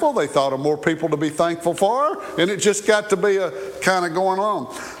thankful. They thought of more people to be thankful for, and it just got to be a kind of going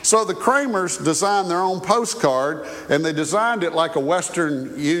on. So the Kramers designed their own postcard, and they designed it like a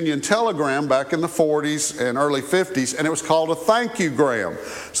Western Union telegram back in the 40s and early 50s, and it was called a thank you gram.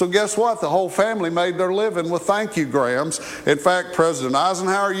 So guess what? The whole family made their living with thank you grams. In fact, President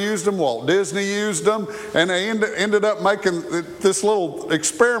Eisenhower used them, Walt Disney used them, and they ended up making this little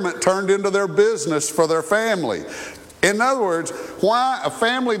experiment turned into their business for their family. In other words, why a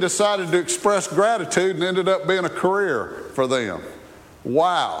family decided to express gratitude and ended up being a career for them.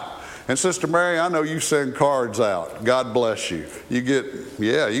 Wow. And Sister Mary, I know you send cards out. God bless you. You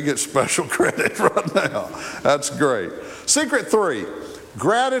get special credit right now. That's great. Secret 3,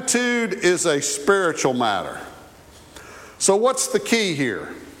 gratitude is a spiritual matter. So what's the key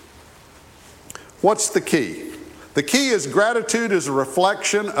here? What's the key? The key is gratitude is a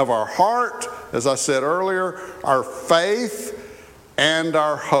reflection of our heart, as I said earlier, our faith and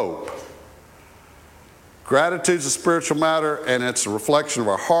our hope. Gratitude's a spiritual matter, and it's a reflection of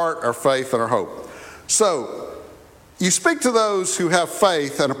our heart, our faith, and our hope. So, you speak to those who have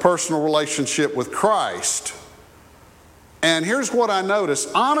faith and a personal relationship with Christ. And here's what I notice.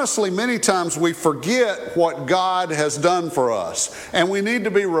 Honestly, many times we forget what God has done for us, and we need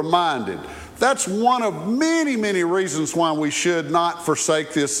to be reminded. That's one of many, many reasons why we should not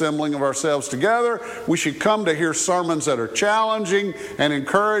forsake the assembling of ourselves together. We should come to hear sermons that are challenging and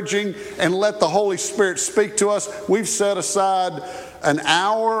encouraging and let the Holy Spirit speak to us. We've set aside an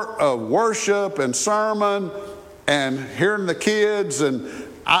hour of worship and sermon and hearing the kids, and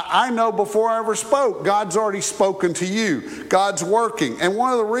I know before I ever spoke, God's already spoken to you. God's working. And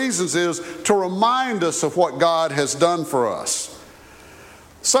one of the reasons is to remind us of what God has done for us.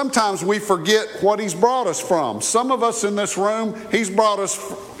 Sometimes we forget what He's brought us from. Some of us in this room, He's brought us,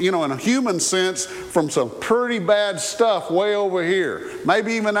 in a human sense, from some pretty bad stuff way over here.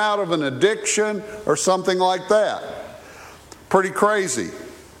 Maybe even out of an addiction or something like that. Pretty crazy.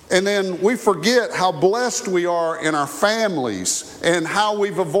 And then we forget how blessed we are in our families and how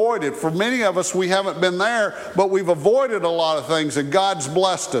we've avoided. For many of us, we haven't been there, but we've avoided a lot of things, and God's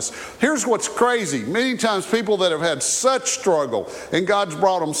blessed us. Here's what's crazy. Many times people that have had such struggle and God's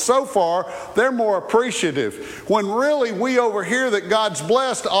brought them so far, they're more appreciative. When really we over here that God's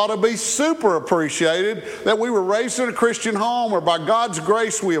blessed ought to be super appreciated, that we were raised in a Christian home, or by God's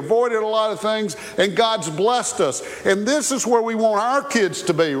grace we avoided a lot of things and God's blessed us. And this is where we want our kids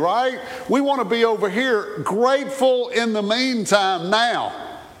to be, right? We want to be over here grateful in the meantime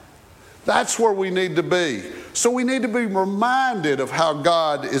now. That's where we need to be. So we need to be reminded of how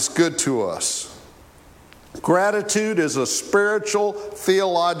God is good to us. Gratitude is a spiritual,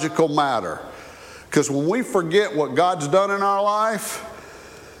 theological matter. Because when we forget what God's done in our life,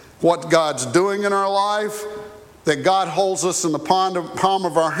 what God's doing in our life, that God holds us in the palm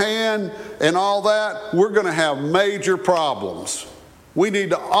of our hand and all that, we're going to have major problems. We need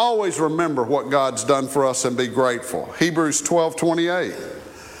to always remember what God's done for us and be grateful. Hebrews 12:28.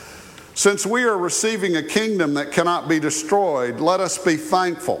 Since we are receiving a kingdom that cannot be destroyed, let us be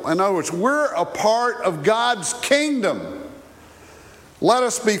thankful. In other words, we're a part of God's kingdom. Let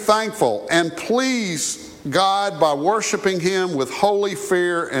us be thankful and please God by worshiping Him with holy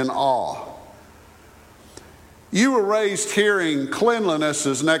fear and awe. You were raised hearing cleanliness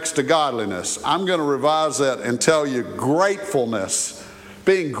is next to godliness. I'm going to revise that and tell you gratefulness.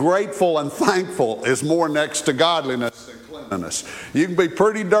 Being grateful and thankful is more next to godliness than cleanliness. You can be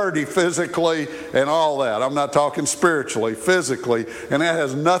pretty dirty physically and all that. I'm not talking spiritually, physically, and that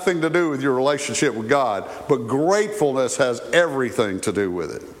has nothing to do with your relationship with God. But gratefulness has everything to do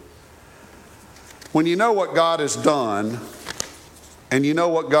with it. When you know what God has done and you know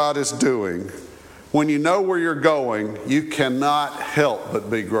what God is doing, when you know where you're going, you cannot help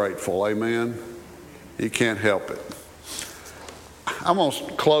but be grateful. Amen? You can't help it. I'm going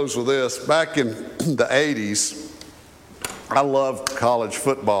to close with this. Back in the 80s, I loved college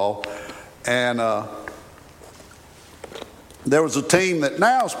football. And there was a team that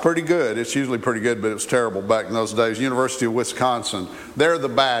now is pretty good. It's usually pretty good, but it was terrible back in those days. University of Wisconsin. They're the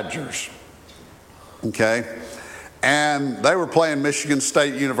Badgers. Okay? And they were playing Michigan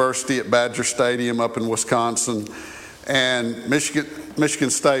State University at Badger Stadium up in Wisconsin. And Michigan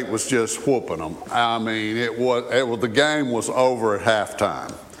State was just whooping them. I mean, the game was over at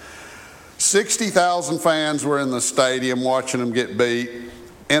halftime. 60,000 fans were in the stadium watching them get beat.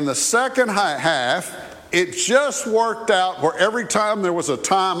 In the second half, it just worked out where every time there was a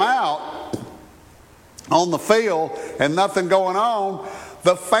timeout on the field and nothing going on,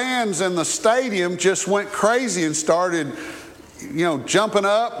 the fans in the stadium just went crazy and started, jumping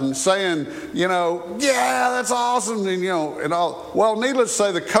up and saying, yeah, that's awesome, and all. Well, needless to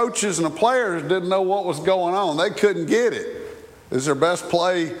say, the coaches and the players didn't know what was going on. They couldn't get it. Is their best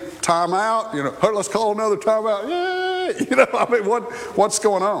play timeout? Let's call another timeout. Yeah, what's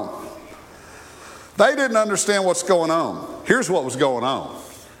going on? They didn't understand what's going on. Here's what was going on.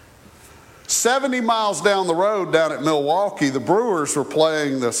 70 miles down the road, down at Milwaukee, the Brewers were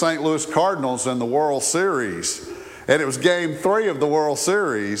playing the St. Louis Cardinals in the World Series. And it was Game 3 of the World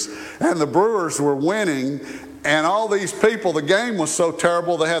Series. And the Brewers were winning. And all these people, the game was so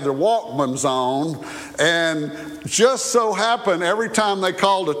terrible, they had their Walkmans on. And just so happened, every time they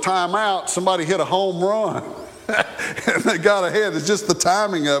called a timeout, somebody hit a home run. And they got ahead. It's just the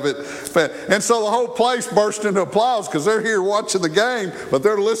timing of it. And so the whole place burst into applause because they're here watching the game, but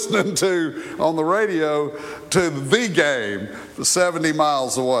they're listening on the radio to the game 70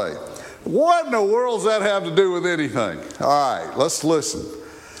 miles away. What in the world does that have to do with anything? All right, let's listen.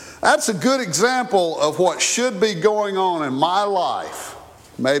 That's a good example of what should be going on in my life,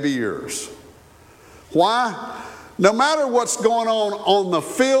 maybe yours. Why? No matter what's going on the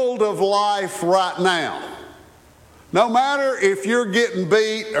field of life right now, no matter if you're getting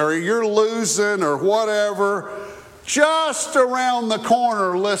beat or you're losing or whatever, just around the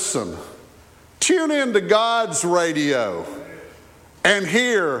corner, listen. Tune into God's radio and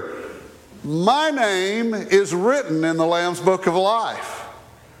hear, my name is written in the Lamb's Book of Life.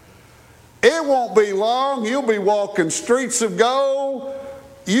 It won't be long. You'll be walking streets of gold.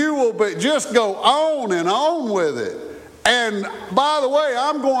 You will be, just go on and on with it. And by the way,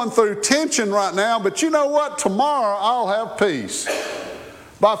 I'm going through tension right now, but you know what? Tomorrow I'll have peace.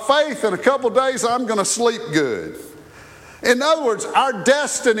 By faith, in a couple days, I'm going to sleep good. In other words, our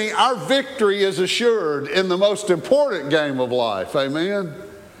destiny, our victory is assured in the most important game of life. Amen?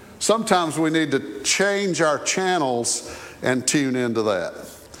 Sometimes we need to change our channels and tune into that.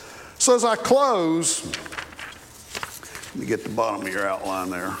 So as I close, let me get the bottom of your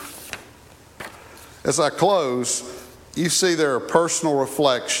outline there. As I close, you see there a personal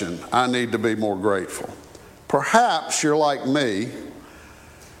reflection. I need to be more grateful. Perhaps you're like me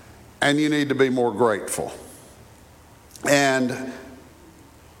and you need to be more grateful. And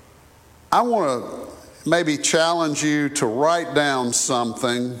I want to maybe challenge you to write down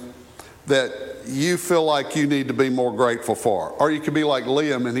something that you feel like you need to be more grateful for. Or you could be like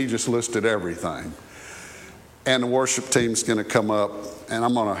Liam and he just listed everything. And the worship team's going to come up and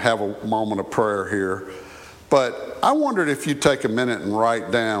I'm going to have a moment of prayer here. But I wondered if you'd take a minute and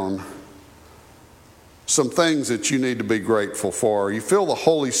write down some things that you need to be grateful for. You feel the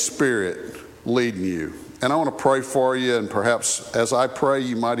Holy Spirit leading you. And I want to pray for you, and perhaps as I pray,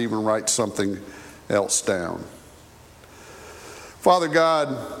 you might even write something else down. Father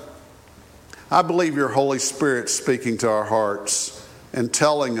God, I believe your Holy Spirit's speaking to our hearts and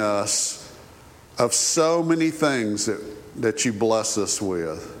telling us of so many things that you bless us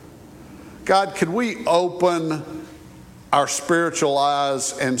with. God, could we open our spiritual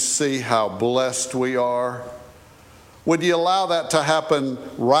eyes and see how blessed we are? Would you allow that to happen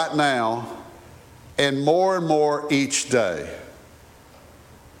right now and more each day?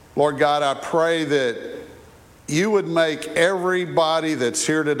 Lord God, I pray that you would make everybody that's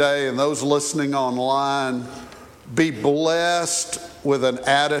here today and those listening online be blessed with an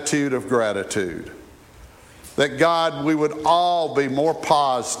attitude of gratitude. That God, we would all be more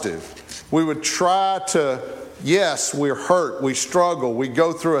positive. We would try to, yes, we're hurt, we struggle, we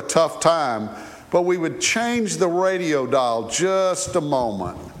go through a tough time, but we would change the radio dial just a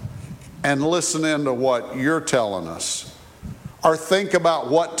moment and listen into what you're telling us. Or think about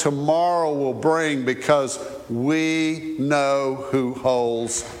what tomorrow will bring, because we know who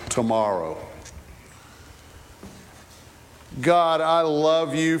holds tomorrow. God, I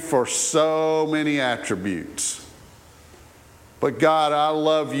love you for so many attributes. But God, I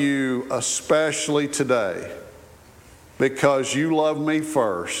love you especially today because you love me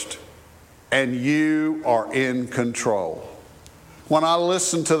first and you are in control. When I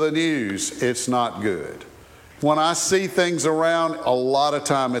listen to the news, it's not good. When I see things around, a lot of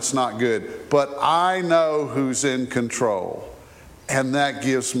time it's not good. But I know who's in control, and that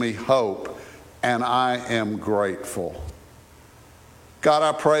gives me hope, and I am grateful. God,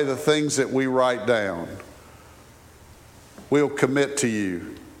 I pray the things that we write down, we'll commit to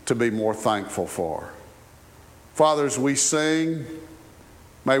you to be more thankful for. Father, as we sing,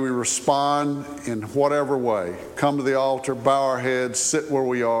 may we respond in whatever way. Come to the altar, bow our heads, sit where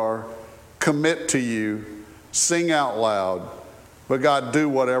we are, commit to you, sing out loud. But God, do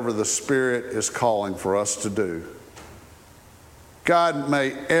whatever the Spirit is calling for us to do. God,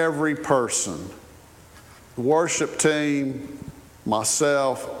 may every person, the worship team,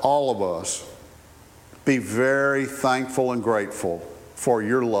 myself, all of us, be very thankful and grateful for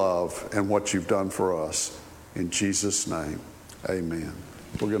your love and what you've done for us. In Jesus' name, amen.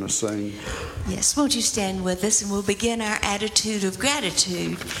 We're going to sing. Yes, won't you stand with us, and we'll begin our attitude of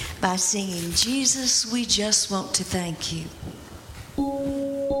gratitude by singing, Jesus, we just want to thank you.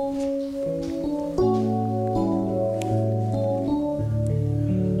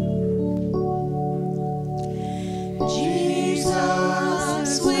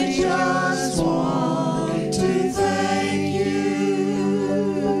 Jesus, we just want to thank you.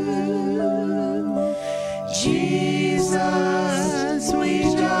 Jesus, we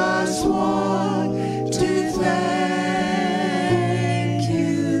just want to thank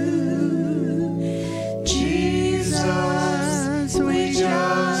you. Jesus,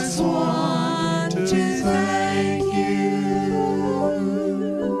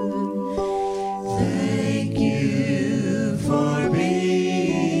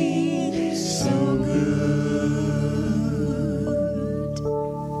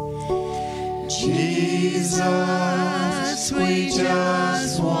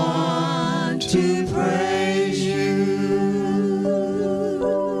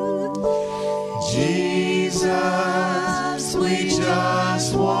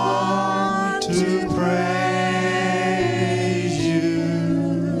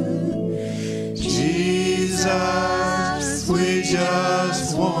 Jesus, we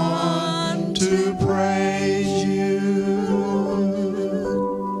just want to praise you.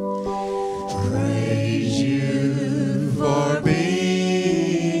 Praise you for being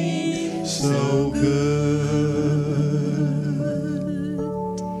so good.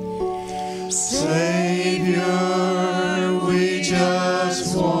 Savior, we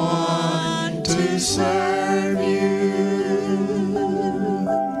just want to serve you.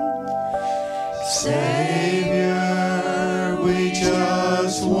 Savior, we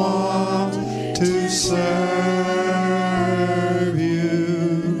just want to serve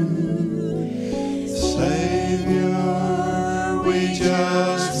you. Savior, we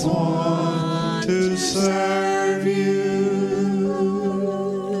just want to serve you.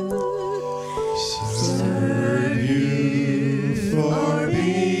 Serve you for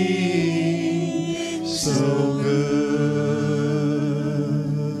being so good.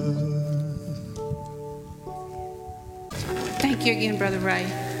 Thank you again, Brother Ray.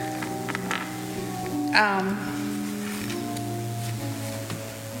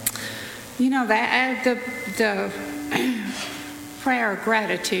 You know, that the prayer of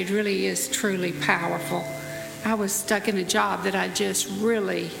gratitude really is truly powerful. I was stuck in a job that I just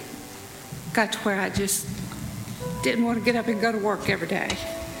really got to where I just didn't want to get up and go to work every day.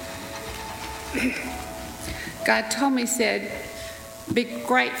 God told me, said, be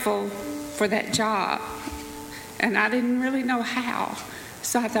grateful for that job. And I didn't really know how.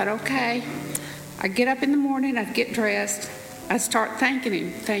 So I thought, okay, I'd get up in the morning, I'd get dressed, I'd start thanking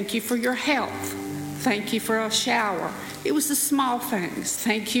him. Thank you for your health. Thank you for a shower. It was the small things.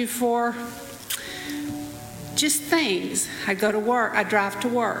 Thank you for just things. I go to work, I drive to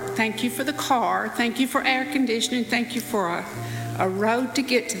work. Thank you for the car. Thank you for air conditioning. Thank you for a road to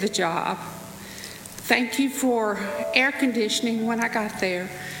get to the job. Thank you for air conditioning when I got there.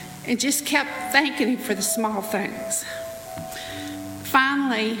 And just kept thanking him for the small things.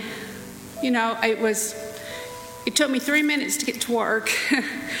 Finally, you know, it took me 3 minutes to get to work.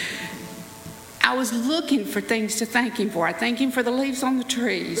 I was looking for things to thank him for. I thank him for the leaves on the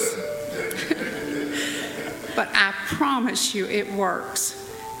trees. But I promise you it works.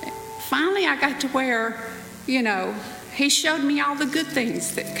 Finally, I got to where, you know, he showed me all the good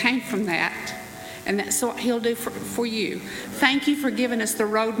things that came from that. And that's what he'll do for you. Thank you for giving us the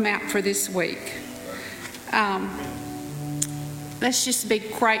roadmap for this week. Let's just be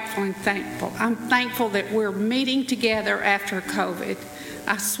grateful and thankful. I'm thankful that we're meeting together after COVID.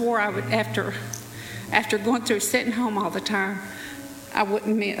 I swore I would, after going through sitting home all the time, I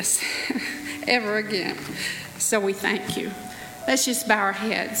wouldn't miss ever again. So we thank you. Let's just bow our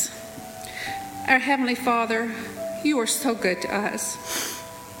heads. Our Heavenly Father, you are so good to us.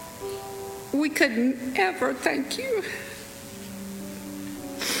 We couldn't ever thank you.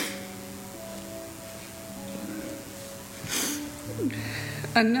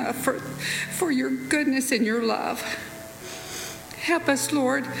 Enough for your goodness and your love. Help us,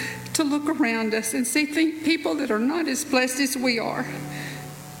 Lord, to look around us and see people that are not as blessed as we are.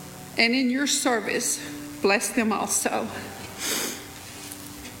 And in your service, bless them also.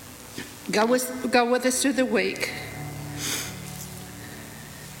 Go with us through the week.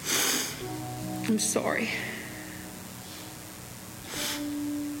 I'm sorry.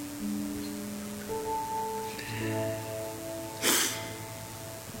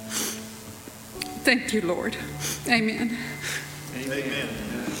 Thank you, Lord. Amen. Amen.